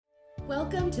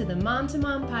Welcome to the Mom to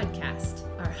Mom podcast.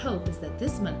 Our hope is that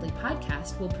this monthly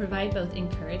podcast will provide both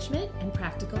encouragement and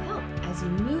practical help as you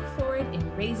move forward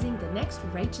in raising the next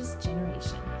righteous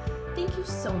generation. Thank you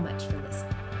so much for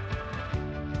listening.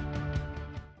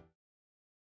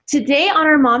 Today on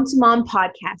our Mom to Mom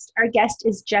podcast, our guest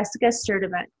is Jessica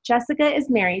Sturdivant. Jessica is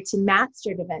married to Matt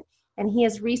Sturdivant, and he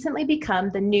has recently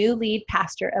become the new lead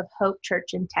pastor of Hope Church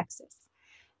in Texas.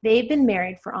 They've been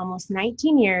married for almost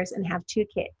 19 years and have two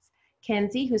kids,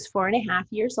 Kenzie, who's 4.5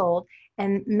 years old,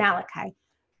 and Malachi,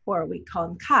 or we call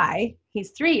him Kai. He's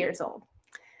 3 years old.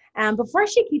 Before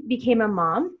she became a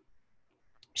mom,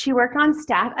 she worked on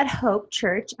staff at Hope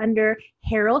Church under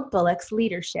Harold Bullock's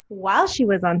leadership. While she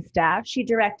was on staff, she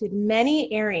directed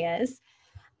many areas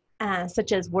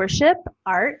such as worship,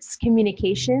 arts,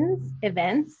 communications,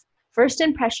 events, first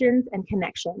impressions, and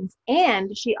connections.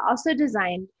 And she also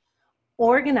designed,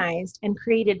 organized, and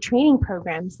created training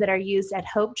programs that are used at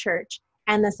Hope Church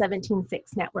and the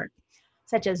 17:6 Network,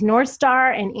 such as North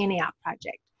Star and Antioch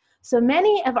Project. So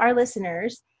many of our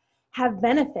listeners have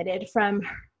benefited from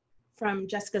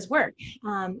Jessica's work,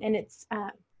 and it's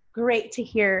great to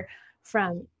hear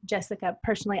from Jessica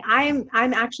personally. I'm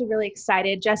actually really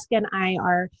excited. Jessica and I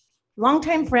are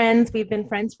longtime friends. We've been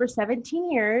friends for 17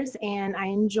 years, and I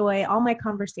enjoy all my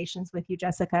conversations with you,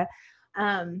 Jessica.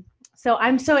 So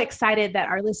I'm so excited that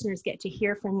our listeners get to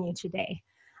hear from you today.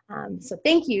 So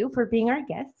thank you for being our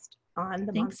guest on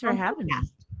the Thanks for having me.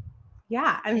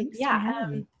 Yeah. Thanks for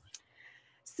having me.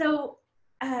 So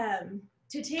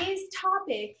today's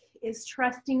topic is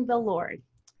trusting the Lord.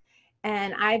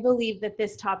 And I believe that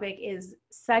this topic is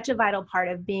such a vital part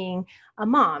of being a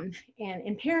mom. And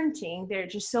in parenting, there are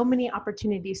just so many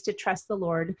opportunities to trust the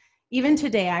Lord. Even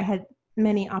today, I had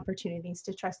many opportunities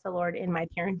to trust the Lord in my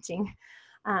parenting.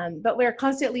 But we're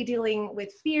constantly dealing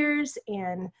with fears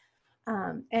and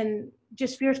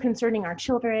just fears concerning our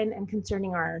children and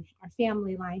concerning our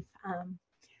family life.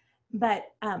 But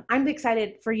I'm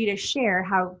excited for you to share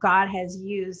how God has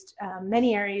used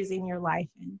many areas in your life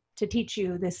and to teach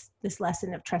you this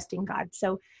lesson of trusting God.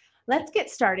 So let's get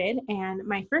started. And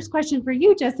my first question for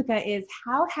you, Jessica, is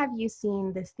how have you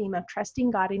seen this theme of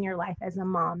trusting God in your life as a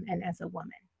mom and as a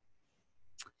woman?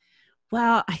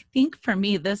 Well, I think for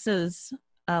me, this is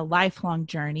a lifelong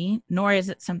journey, nor is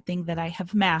it something that I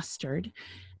have mastered,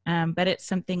 but it's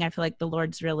something I feel like the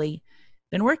Lord's really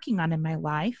been working on in my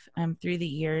life through the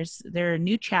years. There are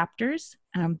new chapters,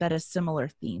 but a similar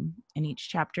theme in each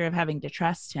chapter of having to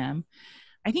trust Him.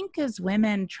 I think as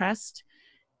women, trust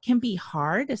can be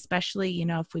hard, especially,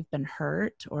 if we've been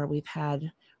hurt or we've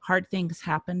had hard things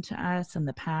happen to us in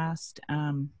the past.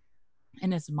 And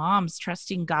as moms,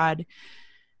 trusting God,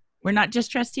 we're not just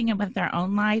trusting Him with our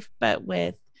own life, but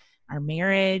with our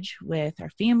marriage, with our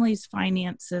family's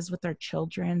finances, with our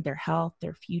children, their health,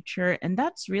 their future. And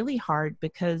that's really hard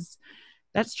because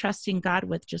that's trusting God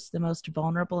with just the most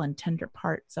vulnerable and tender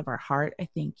parts of our heart, I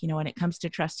think, when it comes to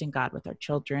trusting God with our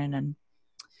children. And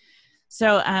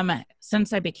so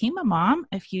since I became a mom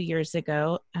a few years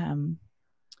ago,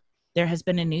 there has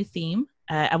been a new theme,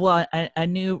 a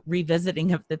new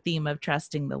revisiting of the theme of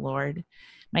trusting the Lord.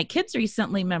 My kids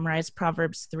recently memorized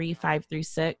Proverbs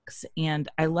 3:5-6, and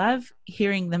I love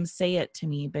hearing them say it to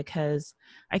me because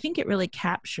I think it really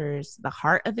captures the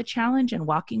heart of the challenge and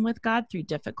walking with God through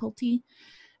difficulty.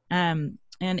 And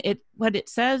what it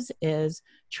says is,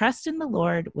 trust in the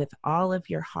Lord with all of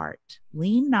your heart.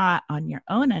 Lean not on your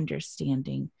own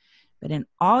understanding, but in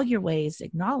all your ways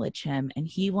acknowledge Him, and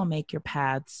He will make your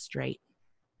paths straight.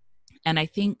 And I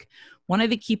think one of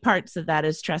the key parts of that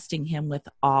is trusting Him with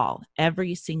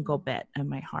every single bit of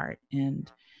my heart.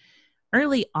 And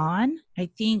early on, I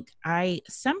think I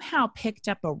somehow picked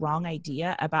up a wrong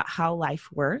idea about how life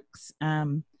works.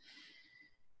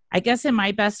 I guess in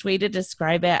my best way to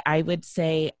describe it, I would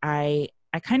say I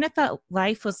kind of thought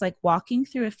life was like walking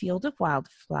through a field of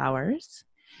wildflowers.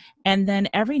 And then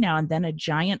every now and then a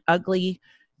giant, ugly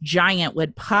giant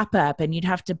would pop up and you'd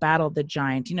have to battle the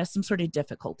giant. Some sort of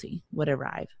difficulty would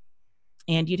arrive.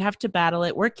 And you'd have to battle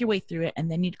it, work your way through it, and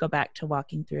then you'd go back to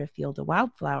walking through a field of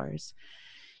wildflowers.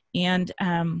 And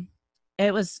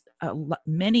it was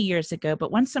many years ago,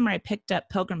 but one summer I picked up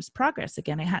Pilgrim's Progress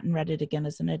again. I hadn't read it again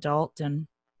as an adult, and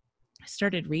I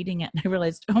started reading it, and I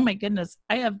realized, oh my goodness,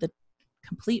 I have the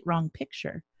complete wrong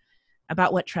picture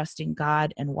about what trusting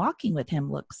God and walking with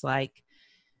Him looks like.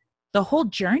 The whole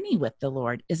journey with the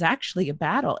Lord is actually a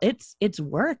battle. It's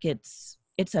work. It's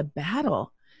a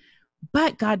battle,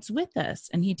 but God's with us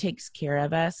and He takes care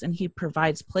of us and He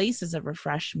provides places of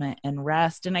refreshment and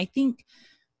rest. And I think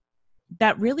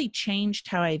that really changed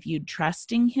how I viewed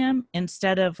trusting Him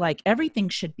instead of like everything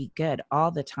should be good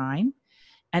all the time.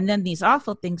 And then these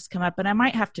awful things come up and I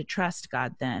might have to trust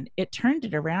God then. It turned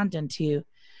it around into,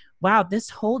 wow, this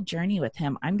whole journey with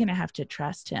him, I'm going to have to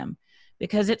trust him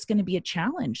because it's going to be a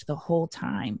challenge the whole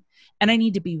time. And I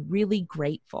need to be really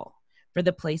grateful for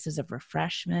the places of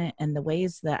refreshment and the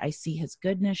ways that I see his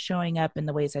goodness showing up and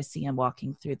the ways I see him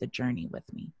walking through the journey with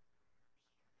me.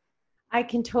 I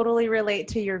can totally relate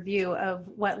to your view of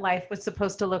what life was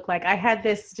supposed to look like. I had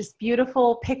this just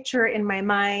beautiful picture in my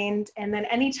mind. And then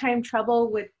anytime trouble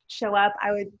would show up,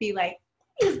 I would be like,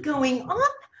 what is going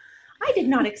on? I did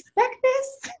not expect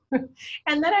this.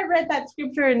 And then I read that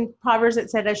scripture in Proverbs that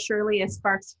said, as surely as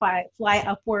sparks fly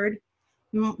upward,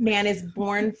 man is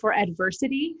born for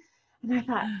adversity. And I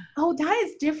thought, oh, that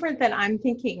is different than I'm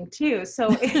thinking too.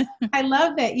 So I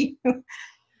love that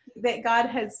that God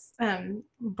has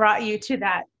brought you to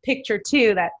that picture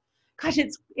too, that, gosh,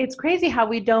 it's crazy how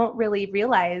we don't really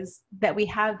realize that we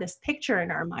have this picture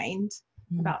in our mind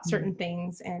about certain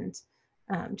things and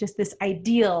just this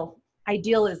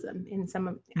idealism in some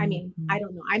of, I mean, I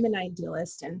don't know, I'm an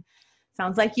idealist and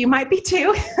sounds like you might be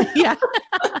too. Yeah.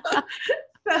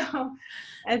 So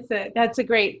that's a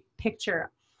great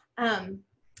picture.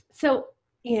 So,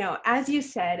 as you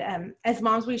said, as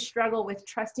moms, we struggle with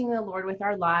trusting the Lord with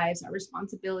our lives, our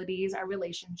responsibilities, our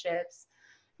relationships,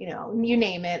 you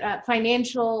name it,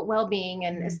 financial well-being,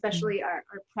 and especially our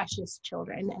precious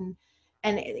children.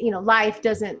 And life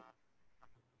doesn't,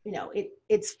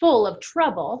 it's full of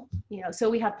trouble, so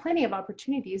we have plenty of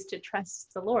opportunities to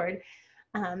trust the Lord.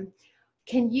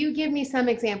 Can you give me some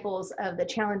examples of the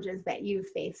challenges that you've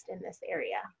faced in this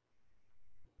area?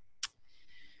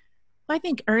 I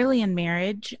think early in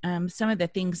marriage, some of the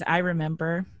things I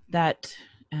remember that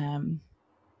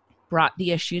brought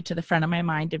the issue to the front of my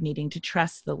mind of needing to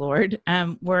trust the Lord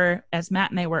were, as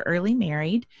Matt and I were early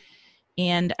married,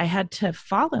 and I had to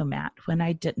follow Matt when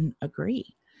I didn't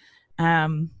agree.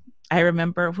 I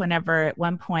remember whenever at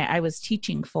one point I was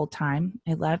teaching full time.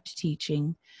 I loved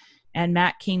teaching. And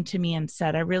Matt came to me and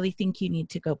said, I really think you need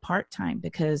to go part-time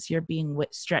because you're being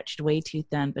stretched way too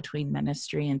thin between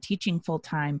ministry and teaching full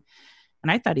time.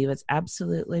 And I thought he was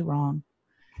absolutely wrong.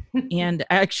 And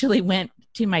I actually went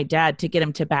to my dad to get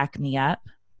him to back me up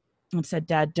and said,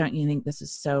 Dad, don't you think this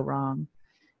is so wrong?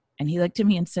 And he looked at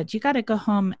me and said, you got to go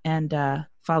home and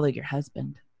follow your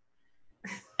husband.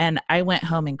 And I went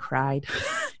home and cried.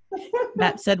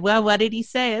 Matt said, well, what did he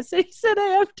say? I said, he said, I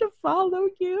have to follow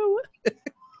you.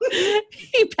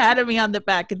 He patted me on the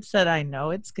back and said, I know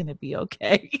it's going to be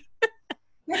okay.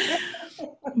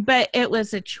 But it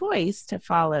was a choice to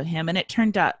follow him, and it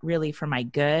turned out really for my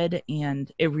good,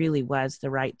 and it really was the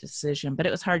right decision, but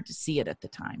it was hard to see it at the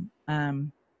time.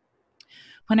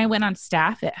 When I went on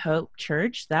staff at Hope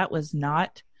Church, that was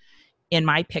not in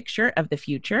my picture of the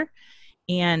future,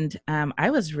 and I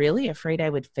was really afraid I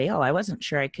would fail. I wasn't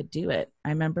sure I could do it. I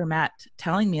remember Matt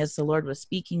telling me as the Lord was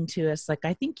speaking to us, like,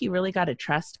 I think you really got to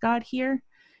trust God here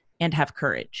and have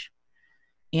courage.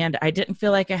 And I didn't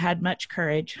feel like I had much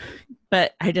courage,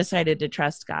 but I decided to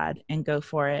trust God and go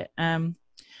for it.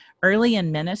 Early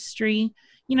in ministry,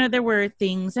 there were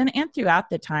things, and throughout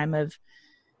the time of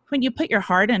when you put your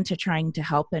heart into trying to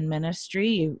help in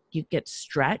ministry, you get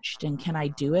stretched, and can I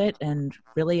do it? And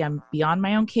really, I'm beyond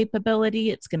my own capability.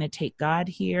 It's going to take God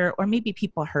here, or maybe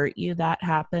people hurt you. That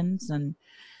happens. And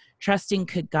trusting,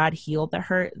 could God heal the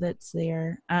hurt that's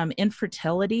there?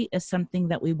 Infertility is something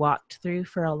that we walked through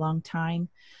for a long time,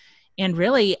 and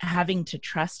really having to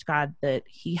trust God that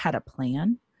he had a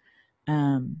plan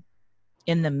in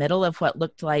the middle of what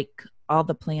looked like all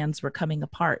the plans were coming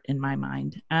apart in my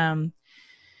mind.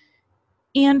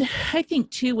 And I think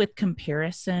too, with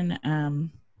comparison,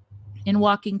 in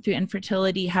walking through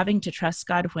infertility, having to trust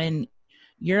God when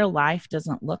your life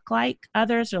doesn't look like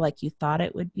others or like you thought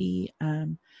it would be,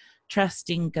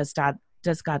 trusting,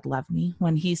 does God love me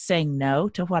when he's saying no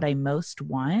to what I most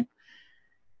want?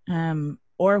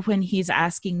 Or when he's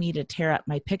asking me to tear up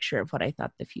my picture of what I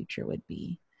thought the future would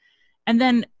be. And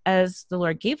then as the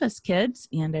Lord gave us kids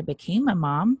and I became a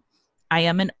mom, I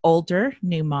am an older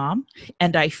new mom,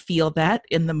 and I feel that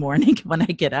in the morning when I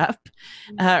get up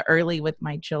early with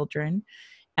my children.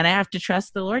 And I have to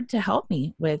trust the Lord to help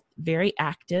me with very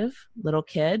active little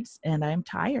kids, and I'm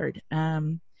tired.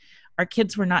 Our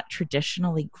kids were not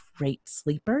traditionally great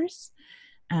sleepers.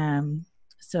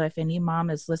 So if any mom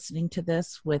is listening to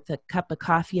this with a cup of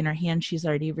coffee in her hand, she's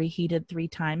already reheated 3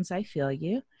 times, I feel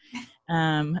you.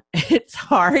 It's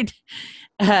hard,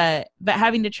 but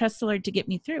having to trust the Lord to get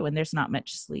me through when there's not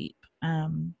much sleep.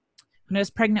 When I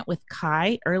was pregnant with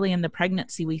Kai, early in the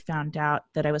pregnancy, we found out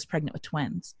that I was pregnant with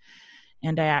twins,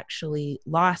 and I actually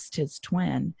lost his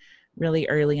twin really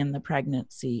early in the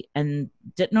pregnancy and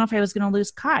didn't know if I was going to lose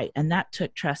Kai. And that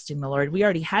took trusting the Lord. We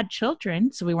already had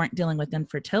children, so we weren't dealing with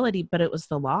infertility, but it was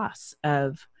the loss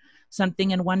of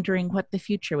something and wondering what the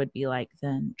future would be like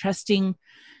then. Trusting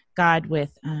God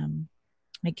with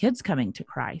my kids coming to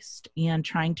Christ and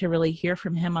trying to really hear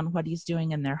from him on what he's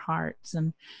doing in their hearts.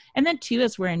 And then too,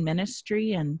 as we're in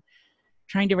ministry and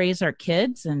trying to raise our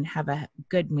kids and have a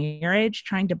good marriage,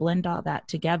 trying to blend all that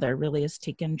together really has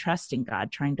taken trusting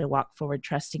God, trying to walk forward,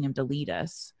 trusting him to lead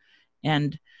us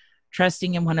and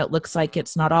trusting him when it looks like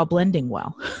it's not all blending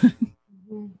well.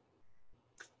 Mm-hmm.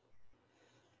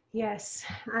 Yes.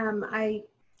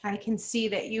 I can see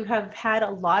that you have had a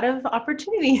lot of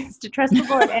opportunities to trust the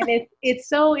Lord, and it's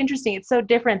so interesting. It's so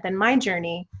different than my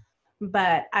journey,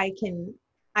 but I can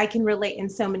relate in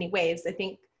so many ways. I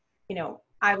think,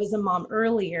 I was a mom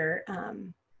earlier,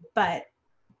 but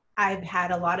I've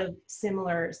had a lot of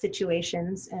similar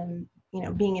situations, and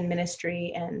being in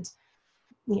ministry and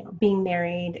being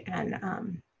married,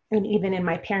 and even in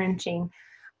my parenting.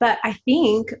 But I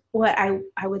think what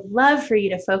I would love for you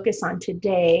to focus on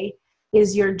today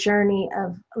is your journey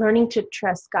of learning to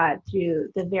trust God through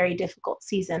the very difficult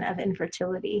season of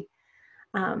infertility.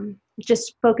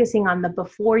 Just focusing on the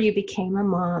before you became a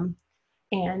mom.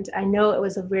 And I know it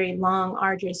was a very long,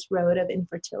 arduous road of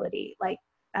infertility. Like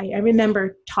I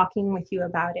remember talking with you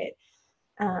about it.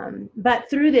 But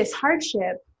through this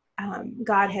hardship,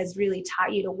 God has really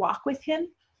taught you to walk with him.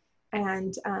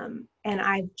 And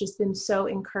I've just been so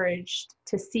encouraged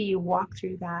to see you walk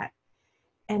through that.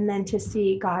 And then to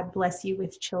see God bless you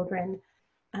with children.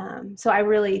 So I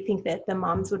really think that the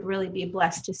moms would really be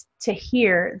blessed to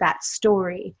hear that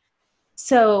story.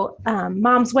 So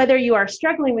moms, whether you are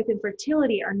struggling with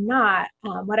infertility or not,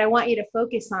 what I want you to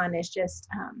focus on is just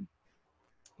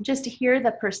to hear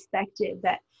the perspective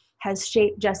that has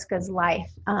shaped Jessica's life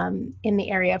in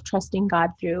the area of trusting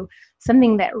God through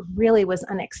something that really was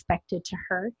unexpected to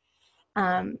her.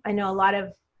 I know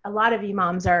a lot of you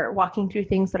moms are walking through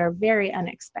things that are very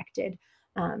unexpected.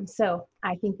 So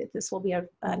I think that this will be an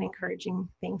encouraging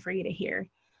thing for you to hear.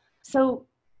 So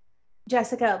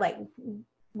Jessica,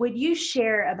 would you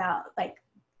share about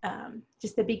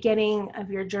just the beginning of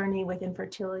your journey with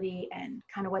infertility and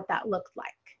kind of what that looked like?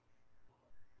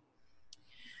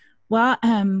 Well,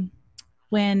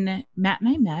 when Matt and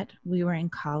I met, we were in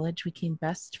college, we became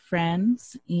best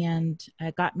friends, and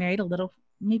got married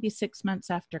maybe 6 months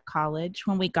after college.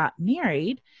 When we got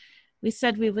married, we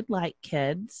said we would like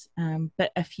kids,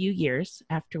 but a few years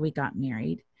after we got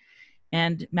married.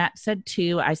 And Matt said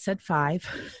 2, I said 5.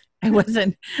 I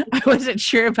wasn't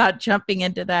sure about jumping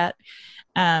into that.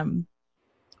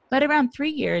 But around 3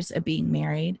 years of being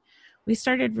married, we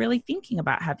started really thinking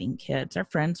about having kids. Our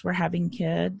friends were having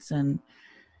kids, and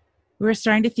we were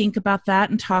starting to think about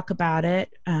that and talk about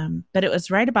it. But it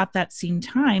was right about that same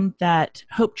time that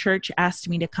Hope Church asked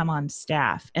me to come on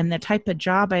staff. And the type of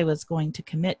job I was going to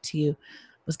commit to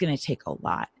was going to take a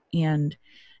lot. And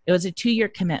it was a 2-year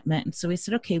commitment. And so we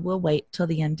said, okay, we'll wait till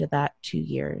the end of that 2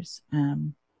 years.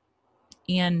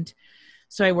 And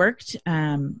so I worked,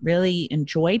 really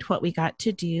enjoyed what we got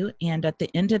to do. And at the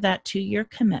end of that 2-year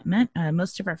commitment,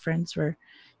 most of our friends were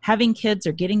having kids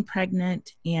or getting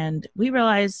pregnant. And we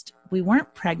realized we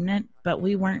weren't pregnant, but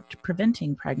we weren't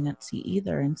preventing pregnancy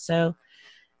either. And so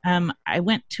I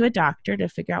went to a doctor to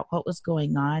figure out what was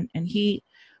going on. And he,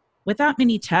 without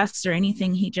many tests or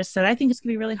anything, he just said, I think it's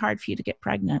going to be really hard for you to get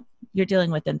pregnant. You're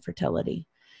dealing with infertility.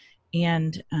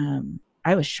 And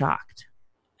I was shocked.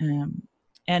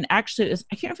 And actually,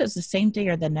 I can't remember if it was the same day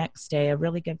or the next day, a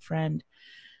really good friend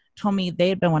told me they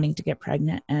had been wanting to get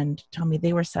pregnant and told me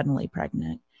they were suddenly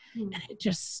pregnant. And it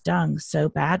just stung so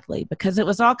badly because it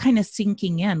was all kind of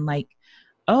sinking in like,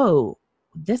 oh,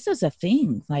 this is a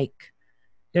thing. Like,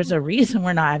 there's a reason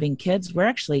we're not having kids. We're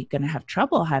actually going to have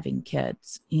trouble having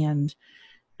kids. And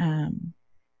I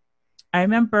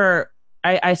remember,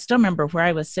 I still remember where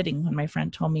I was sitting when my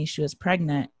friend told me she was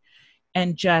pregnant,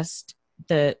 and just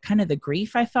the kind of the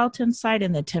grief I felt inside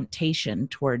and the temptation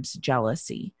towards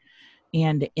jealousy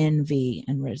and envy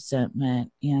and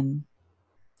resentment. And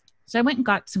so I went and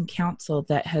got some counsel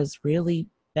that has really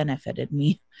benefited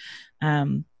me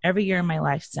every year in my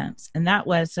life since. And that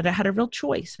was that I had a real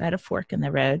choice. I had a fork in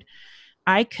the road.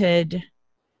 I could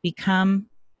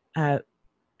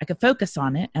I could focus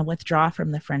on it and withdraw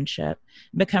from the friendship,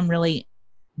 become really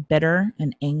bitter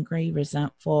and angry,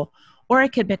 resentful, or I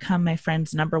could become my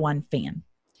friend's number one fan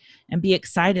and be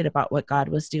excited about what God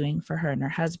was doing for her and her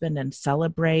husband and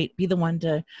celebrate, be the one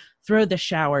to throw the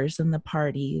showers and the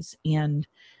parties. And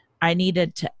I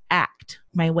needed to act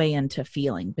my way into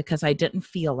feeling because I didn't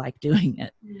feel like doing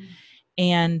it.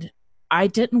 And I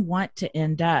didn't want to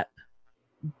end up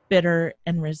bitter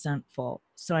and resentful.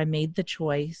 So I made the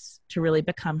choice to really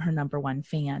become her number one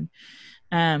fan.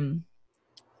 And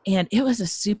it was a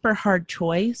super hard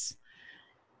choice,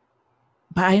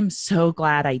 but I'm so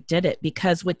glad I did it,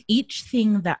 because with each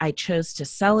thing that I chose to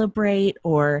celebrate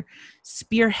or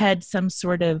spearhead some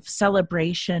sort of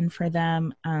celebration for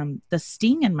them, the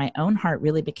sting in my own heart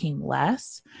really became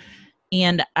less.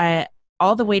 And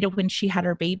all the way to when she had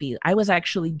her baby, I was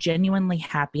actually genuinely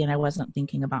happy and I wasn't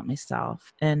thinking about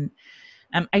myself. And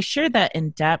I share that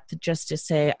in depth just to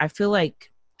say, I feel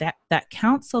like that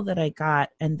counsel that I got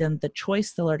and then the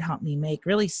choice the Lord helped me make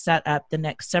really set up the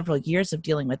next several years of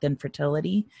dealing with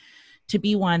infertility to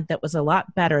be one that was a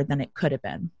lot better than it could have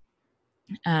been.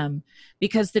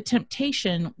 Because the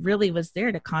temptation really was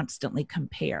there to constantly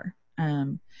compare.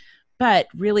 But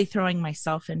really throwing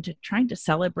myself into trying to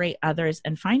celebrate others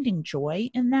and finding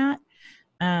joy in that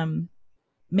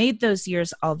made those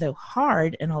years, although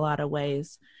hard in a lot of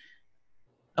ways,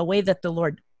 a way that the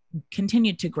Lord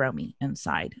continued to grow me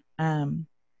inside.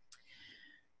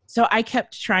 So I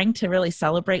kept trying to really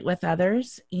celebrate with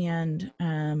others. And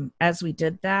as we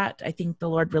did that, I think the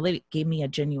Lord really gave me a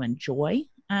genuine joy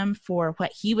for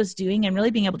what he was doing and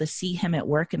really being able to see him at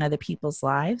work in other people's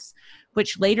lives,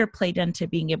 which later played into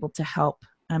being able to help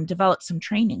develop some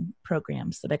training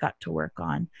programs that I got to work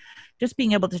on, just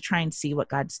being able to try and see what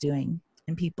God's doing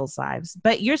in people's lives.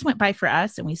 But years went by for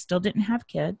us and we still didn't have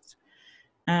kids.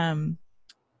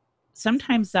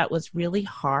 Sometimes that was really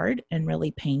hard and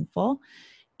really painful.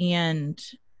 But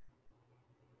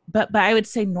I would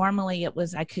say normally it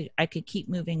was, I could keep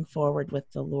moving forward with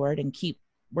the Lord and keep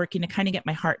working to kind of get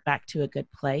my heart back to a good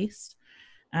place.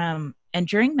 And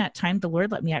during that time, the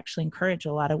Lord let me actually encourage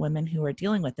a lot of women who are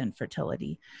dealing with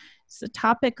infertility. It's a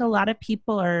topic a lot of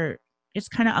people it's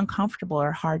kind of uncomfortable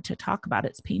or hard to talk about.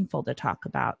 It's painful to talk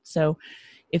about. So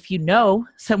if you know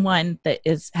someone that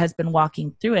has been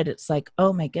walking through it, it's like,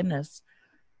 oh my goodness,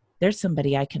 there's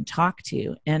somebody I can talk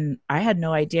to. And I had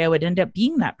no idea I would end up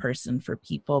being that person for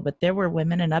people, but there were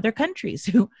women in other countries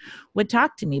who would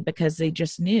talk to me because they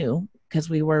just knew, because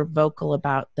we were vocal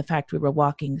about the fact we were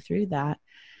walking through that.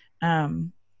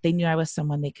 They knew I was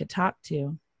someone they could talk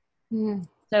to. Mm.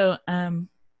 So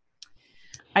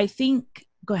I think,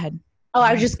 go ahead. Oh,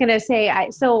 I was just going to say,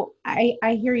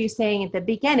 I hear you saying at the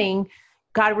beginning,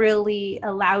 God really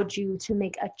allowed you to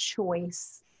make a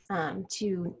choice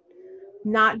to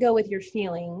not go with your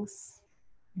feelings,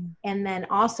 and then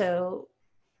also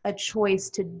a choice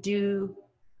to do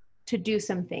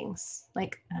some things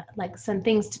like some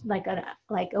things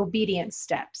like obedience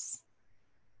steps.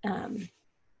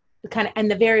 Kind of in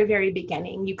the very, very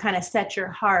beginning, you kind of set your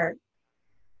heart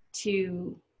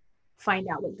to find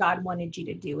out what God wanted you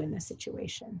to do in the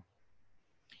situation.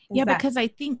 Because I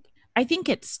think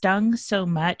it stung so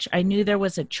much. I knew there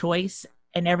was a choice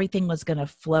and everything was going to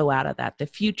flow out of that. The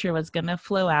future was going to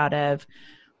flow out of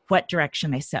what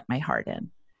direction I set my heart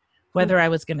in, whether I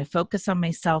was going to focus on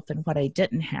myself and what I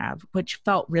didn't have, which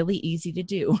felt really easy to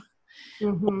do,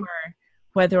 or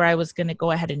whether I was going to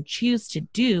go ahead and choose to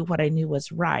do what I knew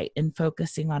was right and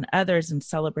focusing on others and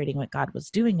celebrating what God was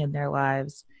doing in their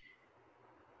lives,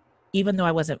 even though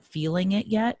I wasn't feeling it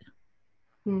yet,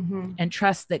 and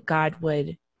trust that God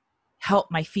would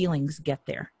help my feelings get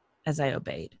there as I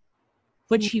obeyed,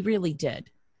 which he really did.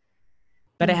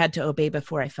 But I had to obey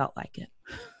before I felt like it.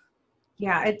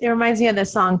 Yeah, it reminds me of the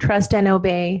song, Trust and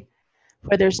Obey,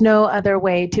 for there's no other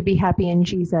way to be happy in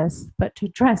Jesus but to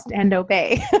trust and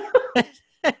obey.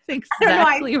 That's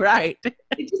exactly right.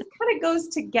 It just kind of goes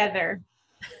together.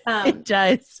 It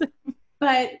does.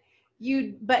 But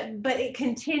it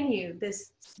continued,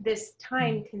 this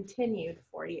time continued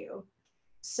for you.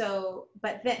 So,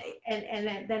 but then,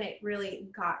 and then it really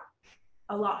got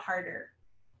a lot harder,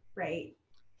 right?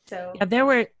 So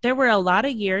yeah, there were a lot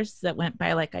of years that went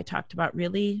by, like I talked about,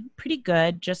 really pretty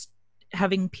good, just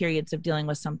having periods of dealing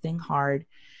with something hard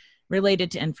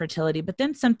related to infertility. But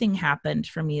then something happened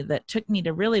for me that took me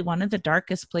to really one of the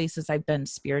darkest places I've been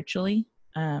spiritually.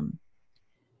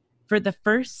 For the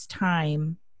first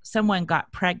time, someone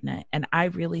got pregnant and I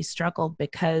really struggled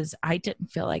because I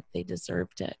didn't feel like they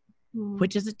deserved it,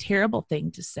 which is a terrible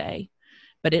thing to say,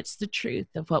 but it's the truth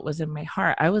of what was in my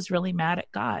heart. I was really mad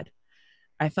at God.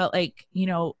 I felt like,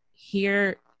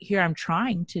 here I'm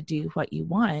trying to do what you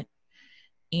want,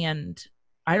 and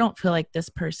I don't feel like this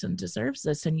person deserves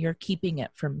this, and you're keeping it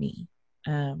from me.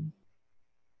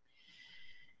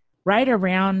 Right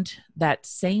around that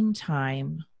same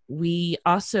time, we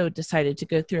also decided to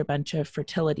go through a bunch of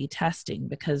fertility testing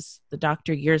because the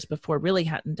doctor years before really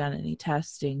hadn't done any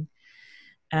testing.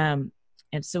 And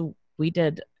so we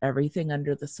did everything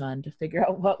under the sun to figure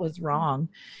out what was wrong.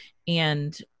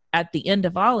 And at the end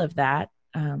of all of that,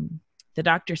 the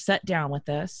doctor sat down with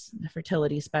us, the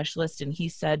fertility specialist, and he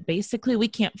said, basically, we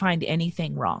can't find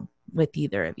anything wrong with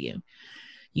either of you.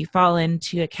 You fall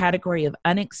into a category of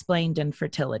unexplained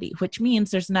infertility, which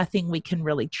means there's nothing we can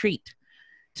really treat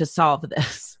to solve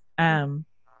this. And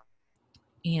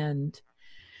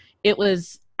it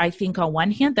was, I think on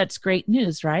one hand, that's great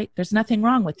news, right? There's nothing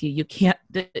wrong with you.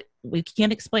 We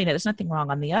can't explain it. There's nothing wrong.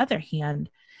 On the other hand,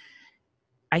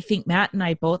 I think Matt and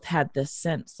I both had this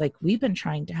sense, like, we've been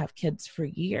trying to have kids for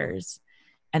years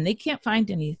and they can't find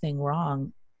anything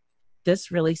wrong.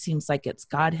 This really seems like it's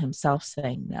God himself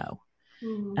saying no.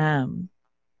 Mm-hmm.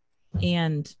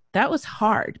 And that was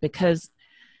hard, because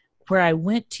where I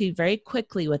went to very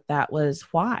quickly with that was,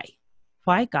 why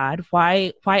God,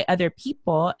 why other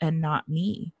people and not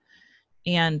me?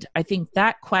 And I think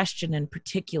that question in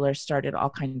particular started all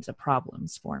kinds of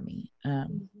problems for me.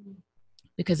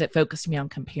 Because it focused me on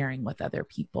comparing with other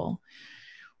people.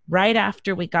 Right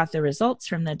after we got the results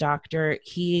from the doctor,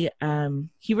 he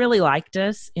really liked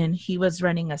us, and he was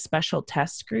running a special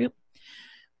test group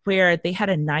where they had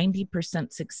a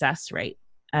 90% success rate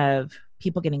of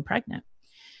people getting pregnant.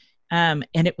 And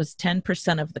it was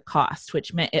 10% of the cost,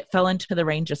 which meant it fell into the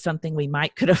range of something we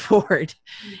could afford.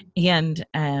 And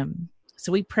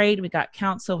so we prayed, we got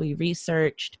counsel, we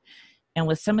researched. And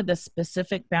with some of the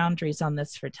specific boundaries on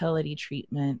this fertility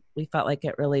treatment, we felt like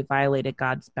it really violated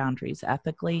God's boundaries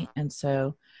ethically. And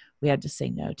so we had to say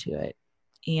no to it.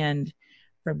 And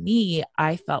for me,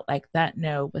 I felt like that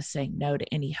no was saying no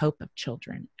to any hope of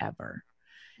children ever.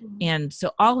 Mm-hmm. And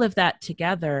so all of that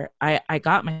together, I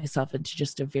got myself into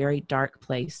just a very dark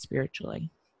place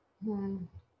spiritually. Mm-hmm.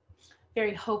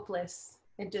 Very hopeless.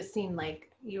 It just seemed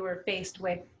like you were faced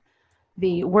with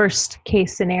the worst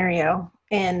case scenario.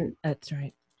 And that's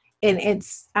right. And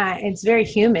it's very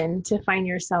human to find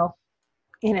yourself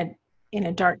in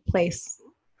a dark place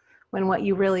when what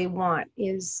you really want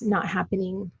is not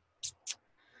happening.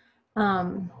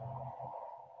 I'm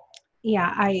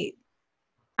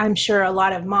sure a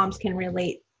lot of moms can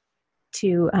relate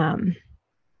to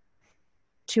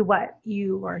what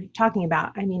you are talking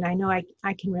about. I mean, I know I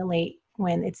can relate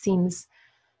when it seems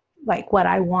like what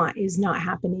I want is not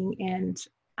happening, and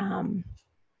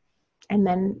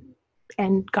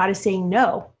God is saying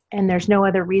no, and there's no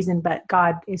other reason but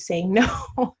God is saying no.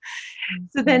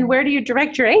 So then where do you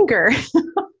direct your anger?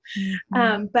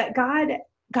 But God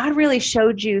really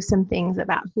showed you some things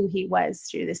about who he was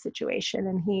through this situation,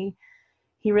 and he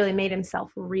really made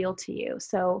himself real to you.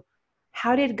 So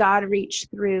how did God reach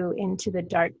through into the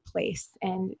dark place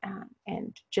and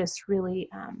just really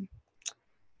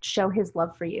show his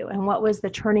love for you? And what was the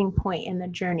turning point in the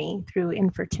journey through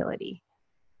infertility?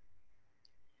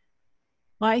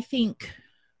 Well, I think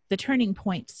the turning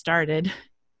point started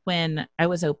when I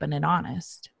was open and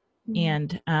honest.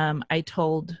 Mm-hmm. And I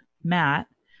told Matt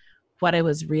what I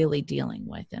was really dealing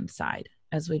with inside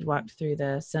as we'd walked through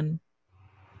this. And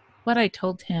what I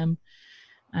told him,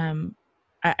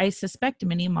 I suspect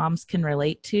many moms can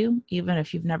relate to, even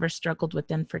if you've never struggled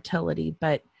with infertility.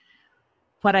 But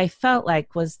what I felt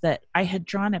like was that I had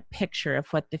drawn a picture of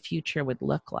what the future would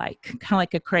look like, kind of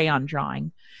like a crayon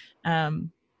drawing,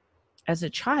 as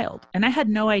a child. And I had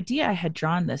no idea I had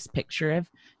drawn this picture of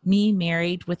me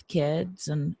married with kids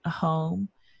and a home.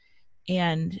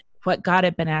 And what God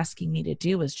had been asking me to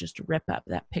do was just rip up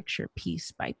that picture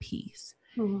piece by piece.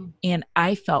 Mm-hmm. And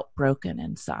I felt broken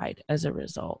inside as a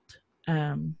result.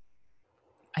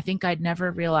 I think I'd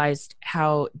never realized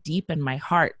how deep in my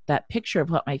heart that picture of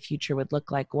what my future would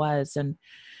look like was. And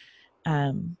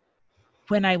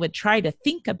when I would try to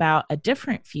think about a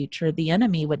different future, the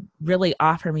enemy would really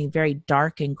offer me very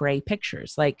dark and gray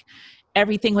pictures. Like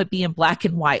everything would be in black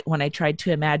and white when I tried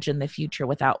to imagine the future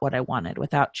without what I wanted,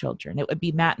 without children. It would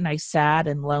be Matt and I sad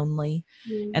and lonely,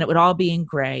 and it would all be in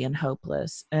gray and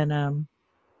hopeless. And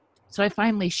so I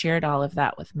finally shared all of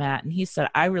that with Matt, and he said,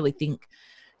 I really think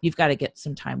you've got to get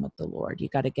some time with the Lord. You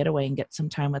got to get away and get some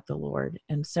time with the Lord.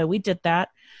 And so we did that.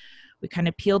 We kind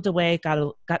of peeled away,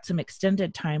 got some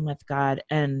extended time with God.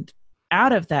 And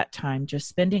out of that time, just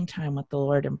spending time with the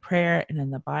Lord in prayer and in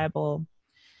the Bible,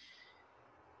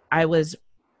 I was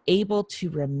able to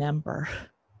remember,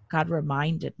 God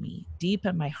reminded me deep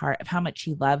in my heart of how much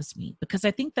he loves me, because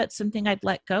I think that's something I'd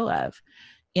let go of.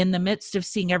 In the midst of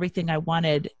seeing everything I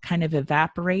wanted kind of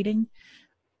evaporating,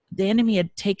 the enemy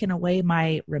had taken away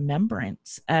my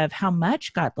remembrance of how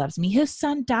much God loves me. His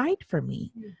son died for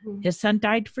me. Mm-hmm. His son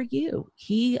died for you.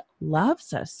 He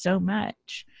loves us so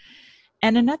much.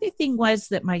 And another thing was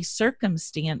that my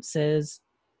circumstances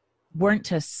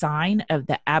weren't a sign of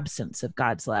the absence of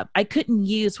God's love. I couldn't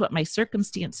use what my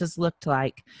circumstances looked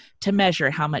like to measure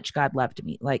how much God loved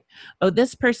me. Like, oh,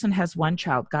 this person has one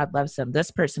child, God loves them.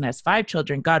 This person has 5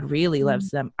 children, God really loves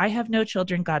them. I have no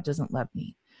children, God doesn't love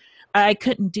me. I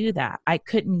couldn't do that. I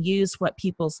couldn't use what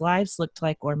people's lives looked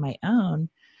like or my own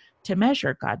to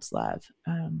measure God's love.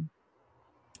 And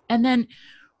then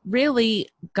really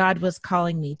God was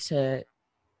calling me to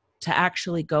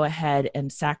actually go ahead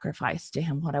and sacrifice to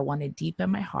him what I wanted deep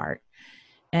in my heart.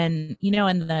 And, you know,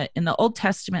 in the Old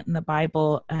Testament, in the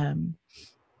Bible,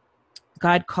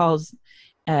 God calls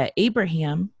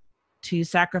Abraham to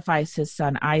sacrifice his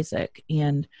son Isaac,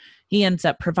 and he ends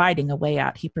up providing a way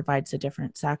out. He provides a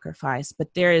different sacrifice,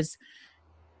 but there's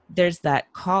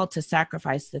that call to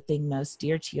sacrifice the thing most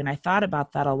dear to you. And I thought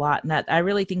about that a lot. And that I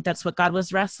really think that's what God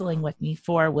was wrestling with me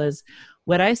for, was,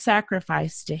 would I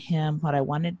sacrifice to him what I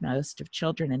wanted most of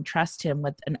children and trust him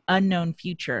with an unknown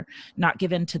future, not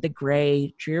give in to the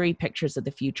gray, dreary pictures of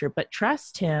the future, but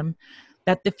trust him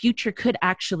that the future could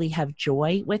actually have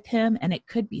joy with him and it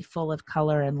could be full of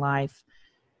color and life,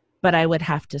 but I would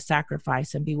have to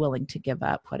sacrifice and be willing to give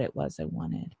up what it was I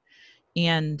wanted.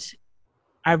 And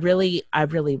I really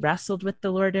wrestled with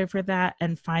the Lord over that.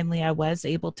 And finally, I was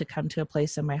able to come to a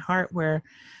place in my heart where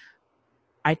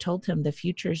I told him, the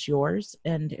future's yours.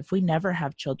 And if we never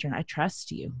have children, I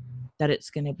trust you that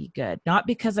it's going to be good. Not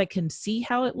because I can see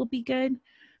how it will be good,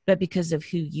 but because of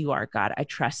who you are, God. I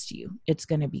trust you. It's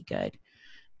going to be good.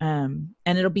 And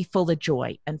it'll be full of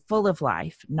joy and full of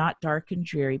life, not dark and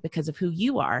dreary, because of who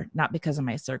you are, not because of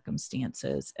my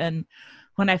circumstances. And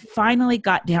when I finally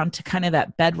got down to kind of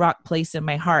that bedrock place in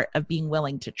my heart of being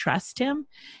willing to trust him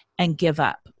and give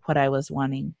up what I was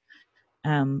wanting,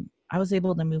 I was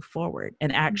able to move forward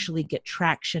and actually get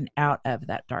traction out of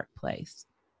that dark place.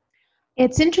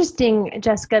 It's interesting,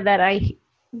 Jessica, that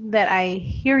I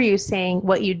hear you saying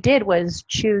what you did was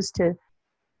choose to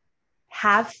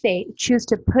have faith, choose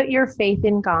to put your faith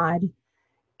in God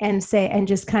and say, and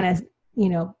just kind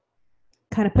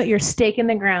of put your stake in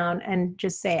the ground and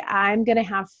just say, I'm going to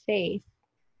have faith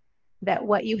that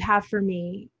what you have for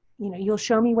me, you'll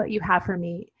show me what you have for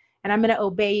me, and I'm going to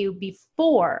obey you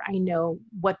before I know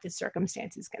what the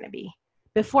circumstance is going to be,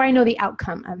 before I know the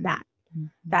outcome of that. Mm-hmm.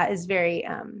 That is very,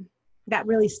 that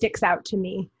really sticks out to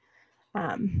me,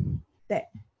 that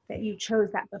you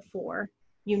chose that before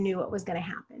you knew what was going to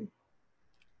happen.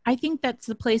 I think that's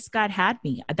the place God had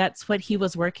me. That's what he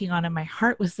was working on in my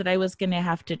heart, was that I was going to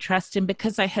have to trust him,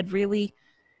 because I had really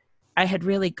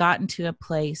gotten to a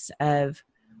place of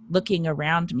looking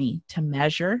around me to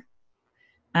measure,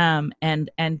 and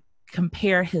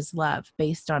compare his love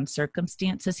based on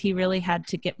circumstances. He really had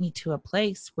to get me to a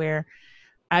place where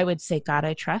I would say, God,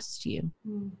 I trust you.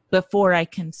 Before I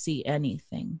can see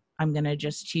anything, I'm going to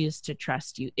just choose to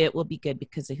trust you. It will be good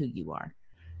because of who you are.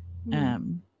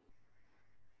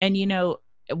 And,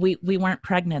 we weren't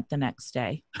pregnant the next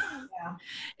day. Yeah.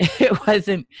 It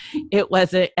wasn't.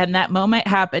 And that moment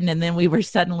happened, and then we were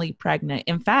suddenly pregnant.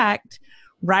 In fact,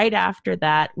 right after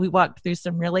that, we walked through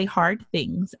some really hard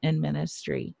things in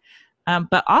ministry.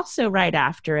 But also right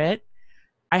after it,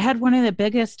 I had one of the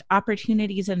biggest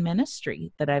opportunities in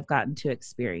ministry that I've gotten to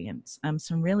experience.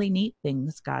 Some really neat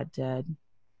things God did.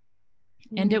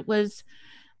 Mm-hmm. And it was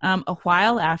a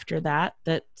while after that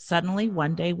suddenly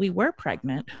one day we were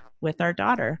pregnant with our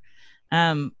daughter.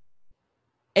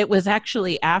 It was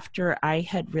actually after I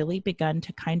had really begun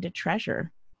to kind of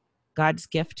treasure God's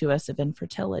gift to us of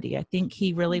infertility. I think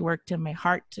he really worked in my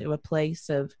heart to a place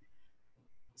of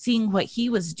seeing what he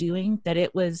was doing, that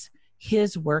it was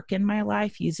his work in my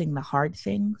life, using the hard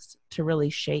things to really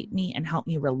shape me and help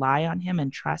me rely on him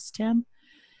and trust him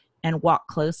and walk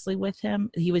closely with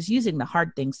him. He was using the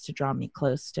hard things to draw me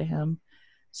close to him.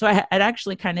 So I had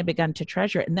actually kind of begun to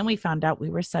treasure it. And then we found out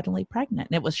we were suddenly pregnant,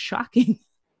 and it was shocking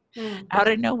out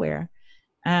of nowhere.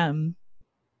 But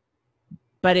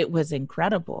it was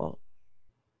incredible.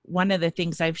 One of the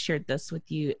things, I've shared this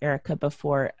with you, Erica,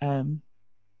 before, and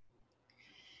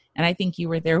I think you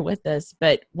were there with us,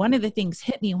 but one of the things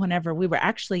hit me whenever we were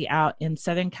actually out in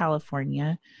Southern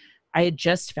California. I had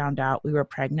just found out we were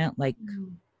pregnant, like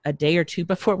a day or two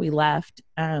before we left.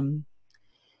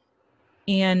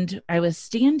 And I was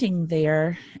standing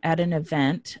there at an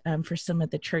event for some of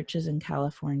the churches in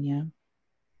California.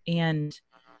 And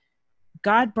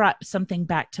God brought something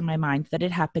back to my mind that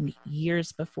had happened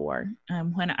years before.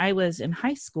 When I was in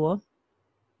high school,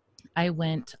 I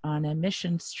went on a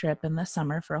missions trip in the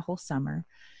summer for a whole summer.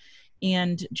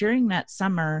 And during that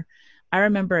summer, I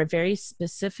remember a very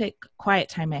specific quiet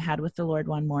time I had with the Lord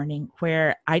one morning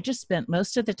where I just spent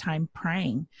most of the time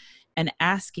praying and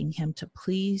asking him to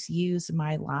please use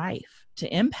my life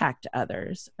to impact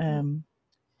others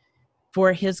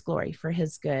for his glory, for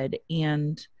his good.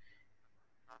 And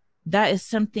that is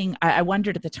something I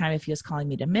wondered at the time if he was calling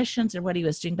me to missions or what he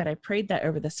was doing, but I prayed that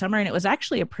over the summer. And it was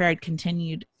actually a prayer I'd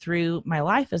continued through my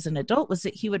life as an adult, was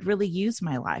that he would really use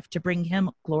my life to bring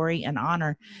him glory and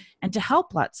honor and to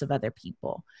help lots of other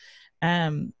people.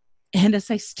 And as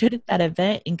I stood at that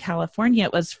event in California,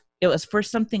 it was for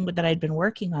something that I'd been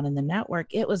working on in the network.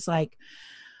 It was like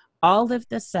all of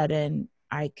the sudden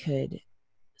I could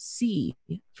see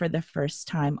for the first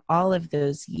time all of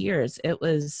those years. It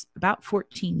was about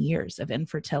 14 years of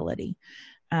infertility.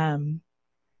 It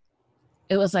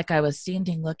was like I was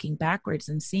standing looking backwards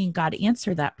and seeing God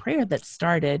answer that prayer that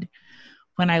started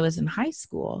when I was in high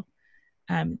school.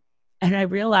 And I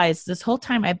realized this whole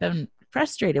time I've been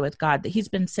frustrated with God that he's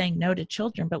been saying no to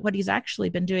children, but what he's actually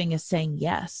been doing is saying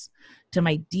yes to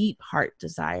my deep heart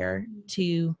desire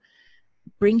to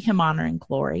bring him honor and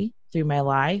glory through my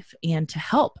life and to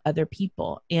help other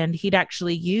people. And he'd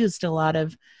actually used a lot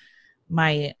of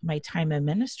my time in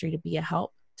ministry to be a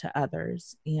help to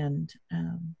others. And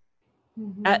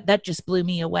that just blew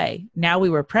me away. Now we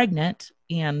were pregnant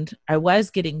and I was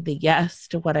getting the yes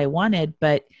to what I wanted,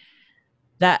 but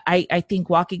that I think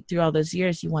walking through all those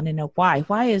years, you want to know why.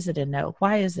 Why is it a no?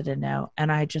 Why is it a no?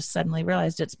 And I just suddenly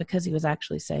realized it's because he was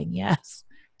actually saying yes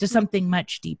to something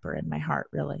much deeper in my heart,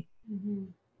 really. Mm-hmm.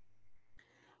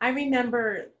 I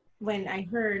remember when I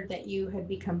heard that you had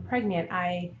become pregnant,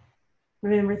 I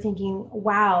remember thinking,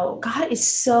 wow, God is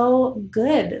so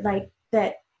good, like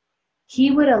that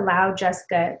he would allow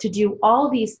Jessica to do all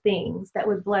these things that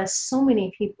would bless so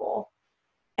many people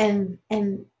and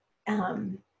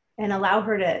allow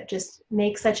her to just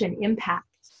make such an impact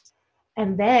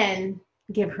and then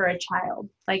give her a child.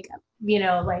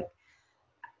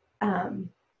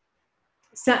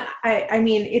 So I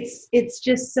mean, it's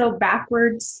just so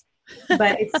backwards,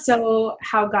 but it's so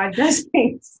how God does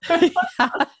things.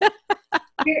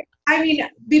 I mean,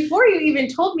 before you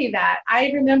even told me that,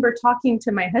 I remember talking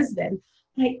to my husband,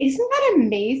 like, isn't that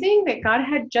amazing that God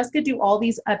had Jessica do all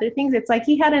these other things? It's like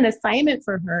he had an assignment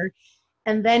for her.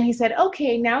 And then he said,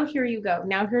 okay, now here you go.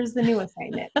 Now here's the new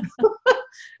assignment.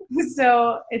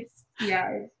 So it's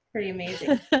pretty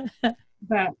amazing.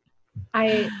 But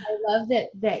I love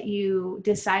that you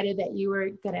decided that you were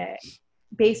going to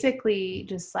basically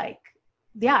just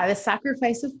the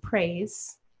sacrifice of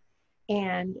praise,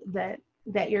 and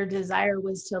that your desire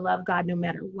was to love God no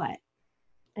matter what.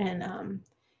 And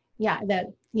that,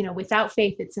 without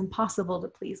faith, it's impossible to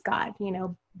please God,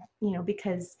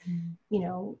 because,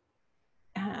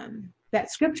 that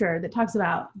scripture that talks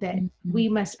about that we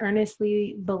must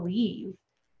earnestly believe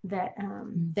that,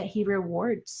 that he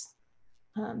rewards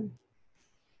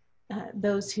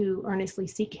those who earnestly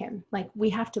seek him. Like, we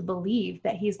have to believe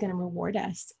that he's going to reward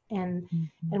us, and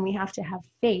we have to have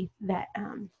faith that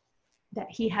that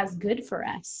he has good for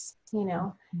us,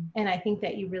 and I think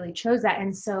that you really chose that.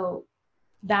 And so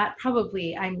that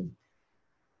probably,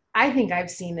 I think I've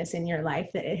seen this in your life,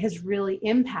 that it has really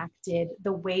impacted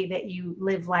the way that you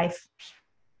live life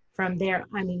from there.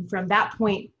 I mean, from that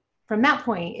point,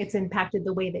 it's impacted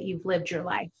the way that you've lived your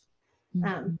life,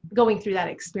 going through that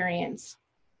experience.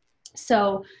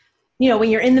 So, when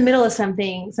you're in the middle of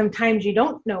something, sometimes you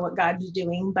don't know what God's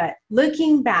doing, but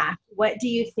looking back, what do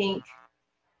you think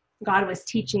God was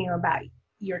teaching you about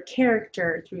your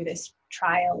character through this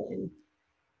trial,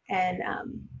 and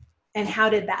how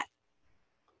did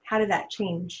that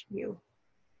change you?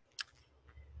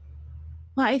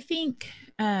 Well, I think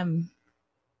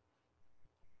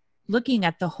looking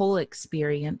at the whole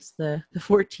experience, the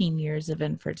 14 years of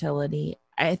infertility,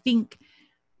 I think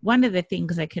one of the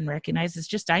things I can recognize is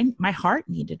just my heart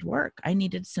needed work. I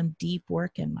needed some deep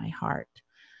work in my heart.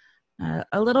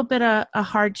 A little bit of a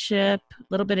hardship, a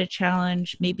little bit of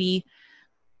challenge, maybe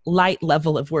light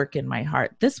level of work in my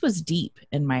heart. This was deep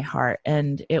in my heart,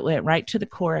 and it went right to the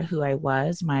core of who I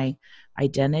was, my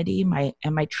identity, my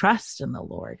trust in the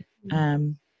Lord.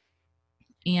 And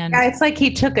it's like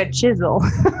he took a chisel.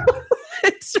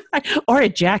 It's right. Or a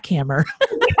jackhammer.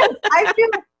 I feel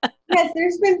yes,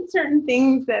 there's been certain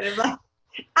things that are like,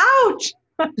 ouch.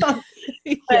 But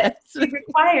you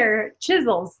require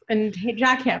chisels and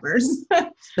jackhammers.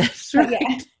 That's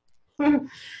right.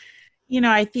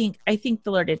 I think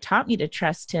the Lord had taught me to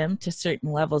trust him to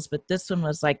certain levels, but this one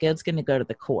was like, it's going to go to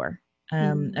the core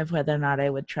of whether or not I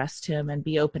would trust him and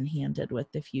be open-handed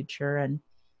with the future. And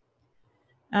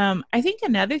I think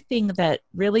another thing that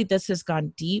really this has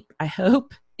gone deep, I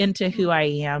hope, into who I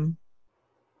am,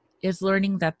 is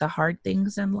learning that the hard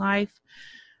things in life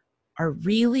are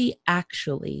really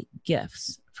actually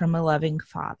gifts from a loving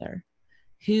Father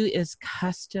who is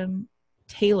custom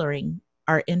tailoring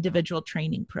our individual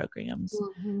training programs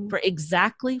for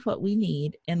exactly what we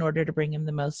need in order to bring him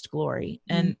the most glory.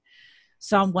 And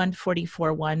Psalm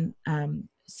 144:1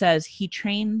 says, he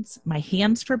trains my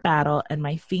hands for battle and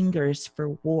my fingers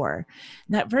for war.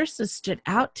 And that verse has stood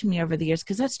out to me over the years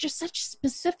because that's just such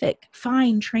specific,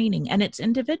 fine training, and it's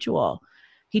individual.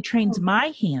 He trains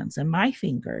my hands and my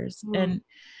fingers.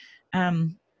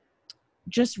 And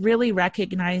just really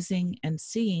recognizing and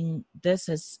seeing this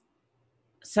as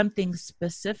something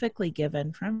specifically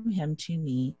given from him to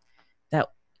me, that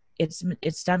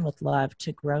it's done with love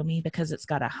to grow me, because it's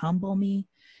got to humble me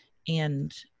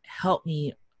and help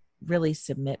me really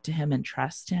submit to him and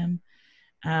trust him.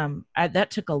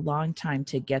 That took a long time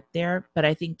to get there, but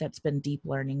I think that's been deep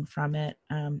learning from it.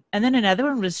 And then another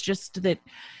one was just that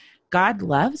God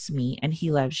loves me and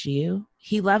he loves you.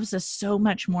 He loves us so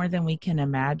much more than we can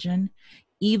imagine.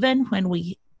 Even when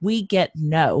we get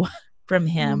no from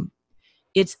him,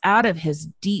 it's out of his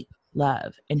deep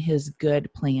love and his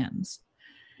good plans.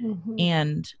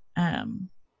 And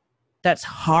that's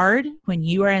hard when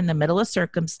you are in the middle of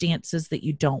circumstances that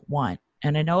you don't want.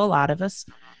 And I know a lot of us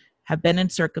have been in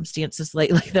circumstances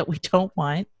lately that we don't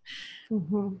want.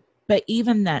 But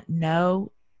even that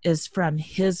no is from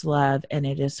his love, and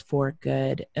it is for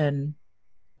good. And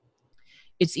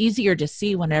it's easier to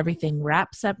see when everything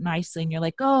wraps up nicely and you're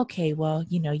like, oh, okay, well,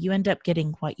 you end up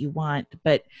getting what you want.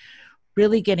 But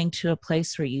really getting to a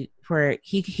place where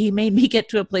he made me get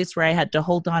to a place where I had to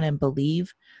hold on and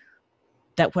believe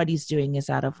that what he's doing is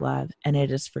out of love and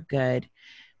it is for good,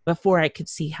 before I could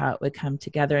see how it would come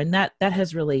together. And that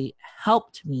has really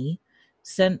helped me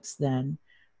since then.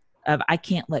 I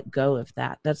can't let go of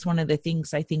that. That's one of the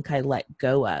things I think I let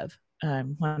go of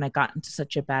when I got into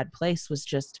such a bad place, was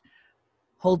just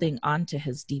holding on to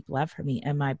his deep love for me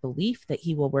and my belief that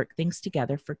he will work things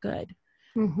together for good,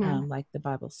 like the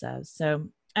Bible says. So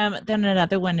then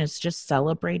another one is just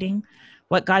celebrating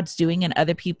what God's doing in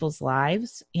other people's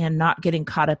lives and not getting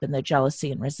caught up in the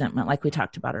jealousy and resentment like we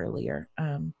talked about earlier.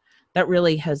 That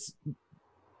really has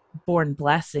borne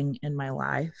blessing in my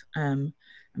life.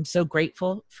 I'm so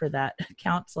grateful for that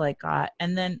counsel I got.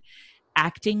 And then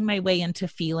acting my way into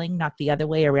feeling, not the other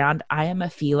way around. I am a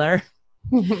feeler.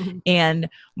 And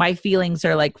my feelings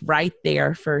are like right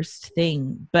there first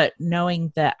thing, but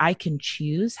knowing that I can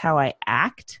choose how I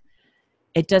act.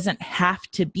 It doesn't have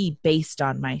to be based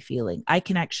on my feeling. I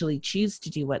can actually choose to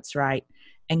do what's right,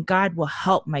 and God will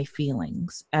help my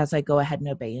feelings as I go ahead and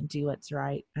obey and do what's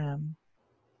right.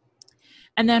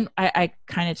 And then I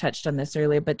kind of touched on this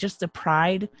earlier, but just the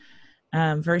pride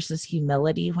versus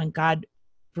humility. When God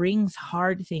brings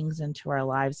hard things into our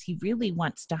lives, he really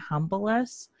wants to humble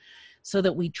us so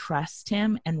that we trust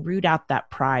him and root out that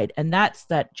pride. And that's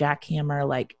that jackhammer,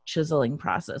 like chiseling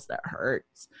process that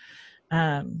hurts.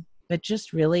 But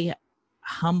just really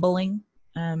humbling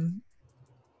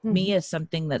me is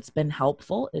something that's been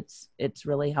helpful. It's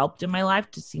really helped in my life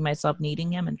to see myself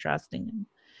needing him and trusting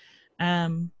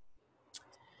him.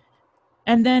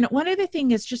 And then one other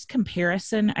thing is just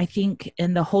comparison. I think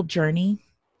in the whole journey,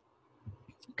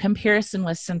 comparison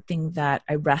was something that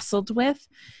I wrestled with.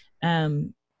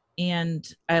 And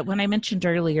when I mentioned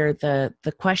earlier, the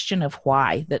question of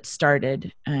why that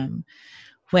started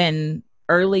when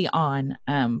early on,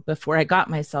 before I got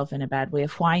myself in a bad way,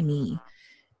 of why me.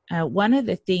 One of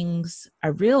the things I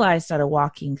realized out of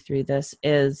walking through this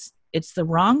is it's the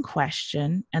wrong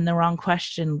question, and the wrong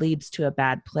question leads to a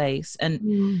bad place.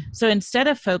 And so instead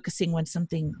of focusing when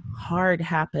something hard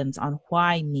happens on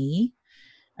why me,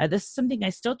 this is something I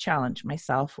still challenge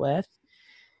myself with,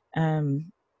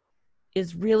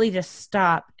 is really to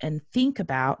stop and think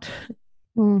about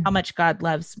how much God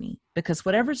loves me, because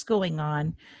whatever's going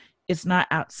on is not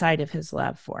outside of his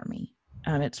love for me.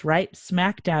 It's right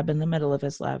smack dab in the middle of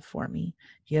his love for me.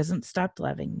 He hasn't stopped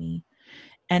loving me.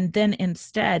 And then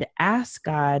instead ask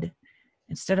God,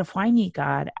 instead of why me,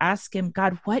 God, ask him,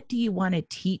 God, what do you want to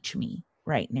teach me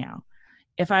right now?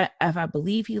 If I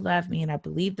believe you love me and I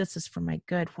believe this is for my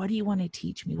good, what do you want to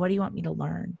teach me? What do you want me to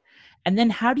learn? And then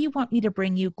how do you want me to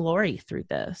bring you glory through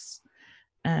this?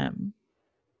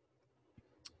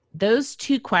 Those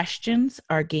two questions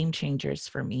are game changers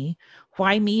for me.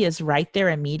 Why me is right there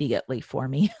immediately for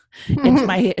me.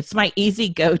 It's my easy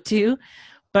go-to,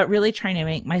 but really trying to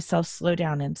make myself slow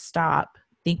down and stop,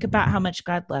 think about how much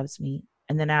God loves me,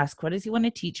 and then ask, what does he want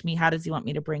to teach me? How does he want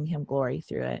me to bring him glory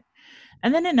through it?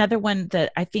 And then another one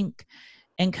that I think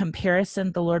in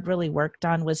comparison, the Lord really worked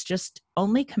on was just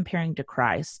only comparing to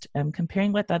Christ.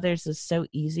 Comparing with others is so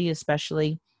easy,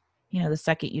 especially the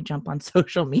second you jump on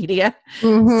social media,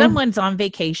 Mhm. someone's on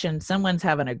vacation, someone's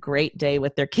having a great day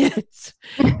with their kids,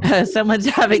 someone's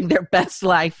having their best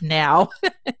life now.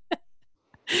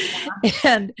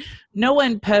 And no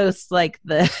one posts like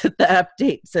the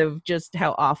updates of just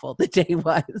how awful the day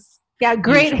was. Yeah,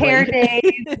 great usually. hair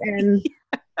days and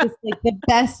just like the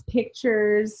best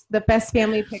pictures, the best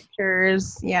family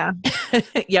pictures. Yeah.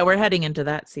 Yeah, we're heading into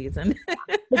that season.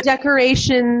 The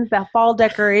decorations, the fall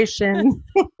decorations,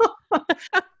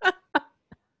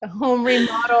 the home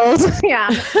remodels. Yeah.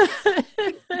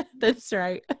 That's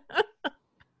right.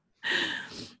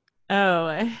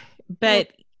 Oh,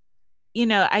 but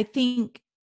I think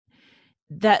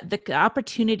that the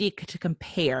opportunity to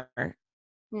compare,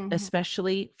 Mhm.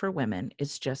 especially for women,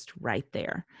 is just right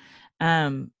there.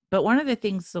 But one of the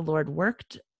things the Lord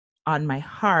worked on my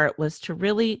heart was to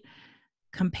really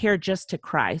compare just to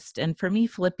Christ. And for me,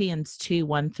 Philippians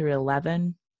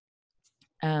 2:1-11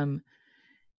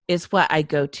 is what I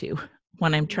go to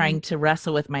when I'm trying to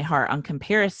wrestle with my heart on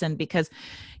comparison, because,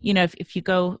 if you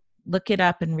go look it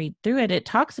up and read through it, it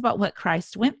talks about what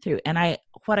Christ went through. And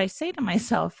what I say to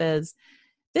myself is,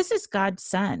 this is God's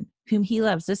son whom he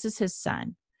loves. This is his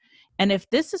son. And if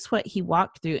this is what he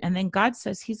walked through, and then God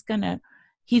says he's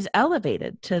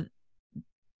elevated to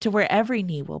where every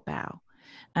knee will bow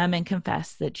and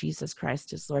confess that Jesus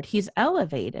Christ is Lord. He's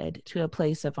elevated to a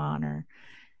place of honor.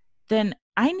 Then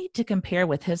I need to compare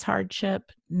with his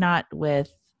hardship, not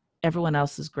with everyone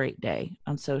else's great day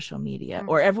on social media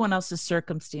or everyone else's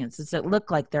circumstances that look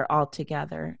like they're all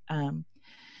together.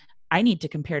 I need to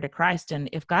compare to Christ. And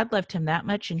if God loved him that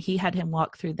much and he had him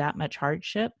walk through that much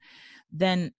hardship,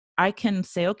 then I can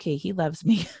say, okay, he loves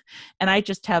me. And I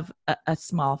just have a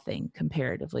small thing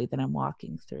comparatively that I'm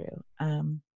walking through.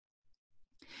 And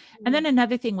then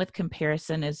another thing with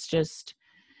comparison is just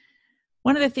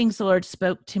one of the things the Lord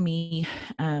spoke to me.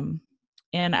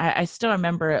 And I still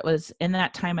remember it was in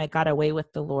that time I got away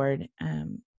with the Lord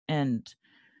and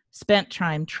spent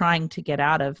time trying to get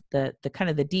out of the kind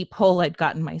of the deep hole I'd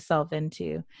gotten myself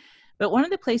into. But one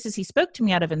of the places he spoke to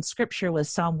me out of in scripture was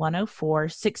Psalm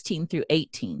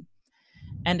 104:16-18.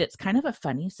 And it's kind of a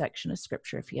funny section of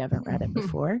scripture if you haven't read it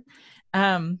before.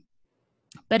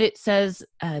 But it says,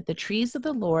 the trees of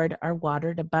the Lord are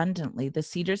watered abundantly, the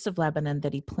cedars of Lebanon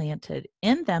that he planted.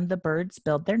 In them the birds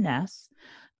build their nests.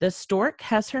 The stork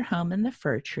has her home in the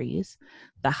fir trees.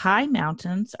 The high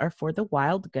mountains are for the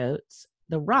wild goats.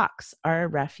 The rocks are a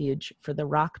refuge for the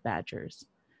rock badgers.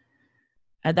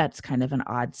 That's kind of an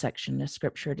odd section of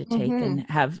scripture to take and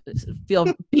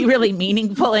be really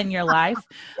meaningful in your life.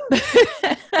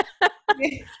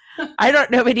 I don't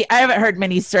know I haven't heard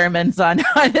many sermons on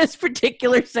this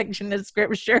particular section of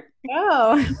scripture.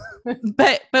 Oh.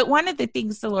 But one of the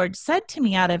things the Lord said to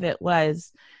me out of it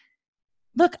was,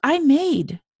 look, I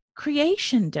made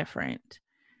creation different.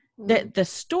 The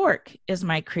stork is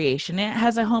my creation. It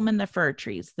has a home in the fir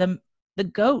trees. The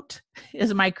goat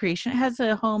is my creation. It has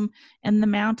a home in the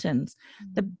mountains.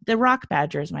 The rock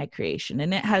badger is my creation,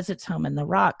 and it has its home in the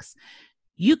rocks.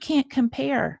 You can't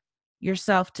compare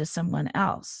yourself to someone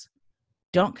else.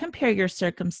 Don't compare your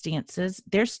circumstances.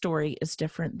 Their story is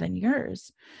different than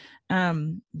yours.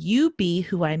 You be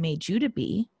who I made you to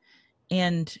be,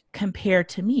 and compare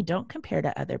to me. Don't compare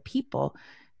to other people.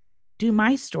 Do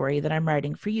my story that I'm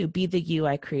writing for you. Be the you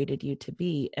I created you to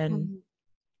be. And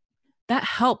that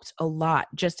helped a lot.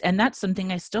 And that's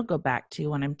something I still go back to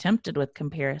when I'm tempted with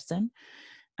comparison,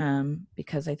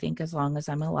 because I think as long as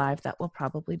I'm alive, that will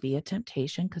probably be a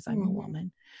temptation because I'm a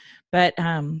woman. But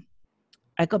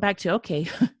I go back to, okay,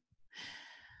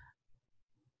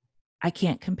 I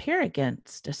can't compare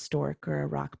against a stork or a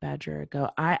rock badger or a goat.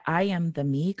 I am the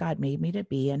me God made me to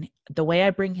be. And the way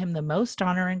I bring him the most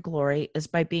honor and glory is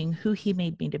by being who he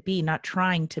made me to be, not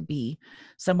trying to be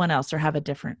someone else or have a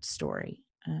different story.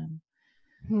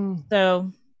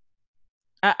 So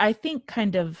I think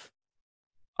kind of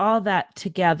all that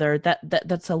together,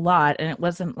 that's a lot. And it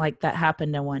wasn't like that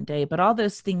happened in one day, but all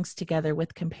those things together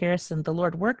with comparison, the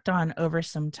Lord worked on over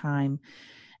some time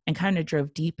and kind of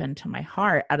drove deep into my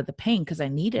heart out of the pain because I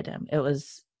needed him. It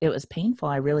was painful.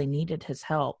 I really needed his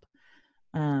help.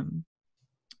 And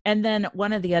then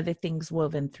one of the other things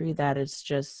woven through that is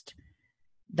just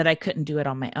that I couldn't do it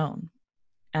on my own.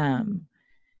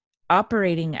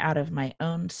 Operating out of my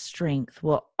own strength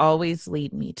will always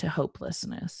lead me to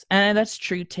hopelessness. And that's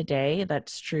true today.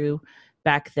 That's true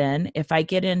back then. If I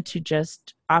get into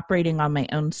just operating on my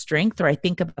own strength, or I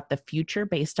think about the future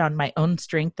based on my own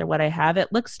strength or what I have,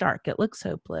 it looks dark. It looks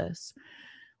hopeless.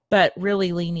 But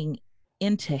really leaning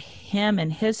into him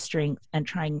and his strength and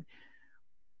trying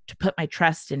to put my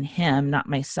trust in him, not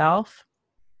myself,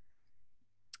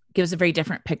 gives a very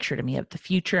different picture to me of the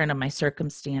future and of my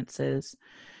circumstances,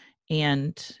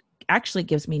 and actually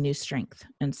gives me new strength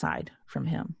inside from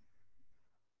him.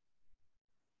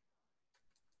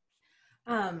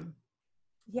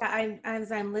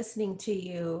 As I'm listening to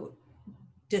you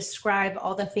describe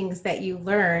all the things that you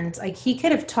learned, like he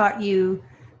could have taught you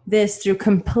this through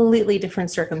completely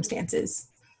different circumstances.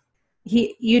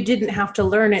 You didn't have to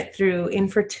learn it through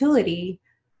infertility,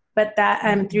 but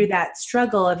that through that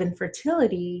struggle of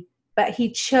infertility, but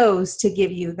he chose to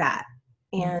give you that.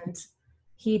 And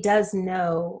he does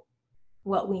know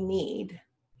what we need.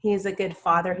 He is a good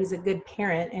father. He's a good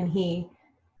parent, and he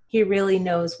really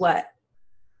knows what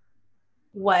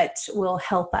will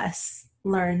help us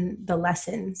learn the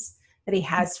lessons that he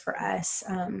has for us.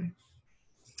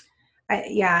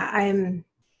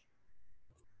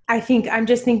 I think I'm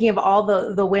just thinking of all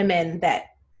the women that,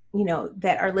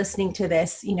 that are listening to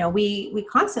this. We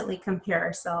constantly compare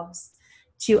ourselves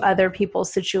to other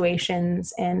people's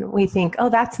situations, and we think, oh,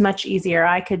 that's much easier.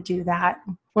 I could do that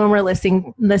when we're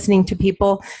listening to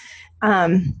people.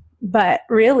 But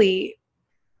really,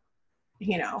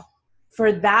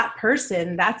 for that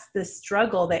person, that's the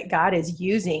struggle that God is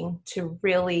using to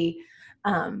really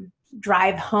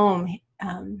drive home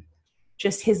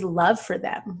just his love for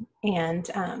them. And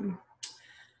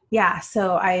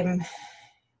so I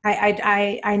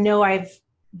know I've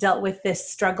dealt with this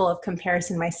struggle of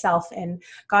comparison myself, and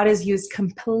God has used a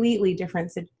completely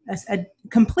different set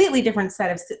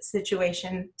of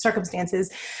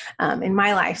circumstances in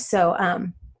my life. So,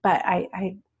 but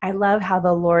I love how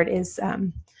the Lord is,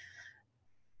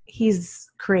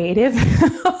 he's creative.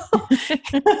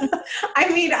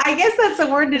 I mean, I guess that's the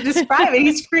word to describe it.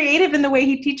 He's creative in the way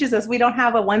he teaches us. We don't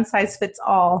have a one size fits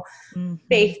all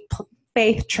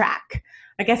faith track.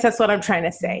 I guess that's what I'm trying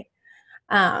to say.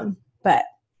 But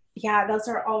yeah, those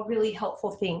are all really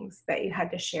helpful things that you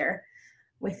had to share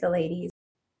with the ladies.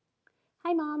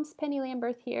 Hi moms, Penny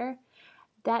Lamberth here.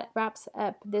 That wraps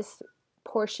up this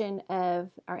portion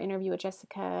of our interview with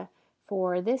Jessica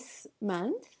for this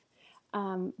month.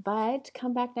 But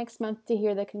come back next month to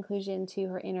hear the conclusion to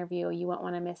her interview. You won't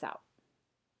want to miss out.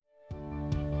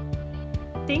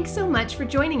 Thanks so much for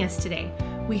joining us today.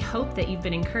 We hope that you've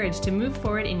been encouraged to move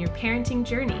forward in your parenting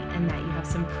journey and that you have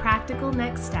some practical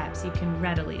next steps you can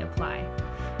readily apply.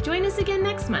 Join us again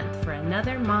next month for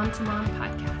another Mom to Mom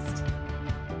podcast.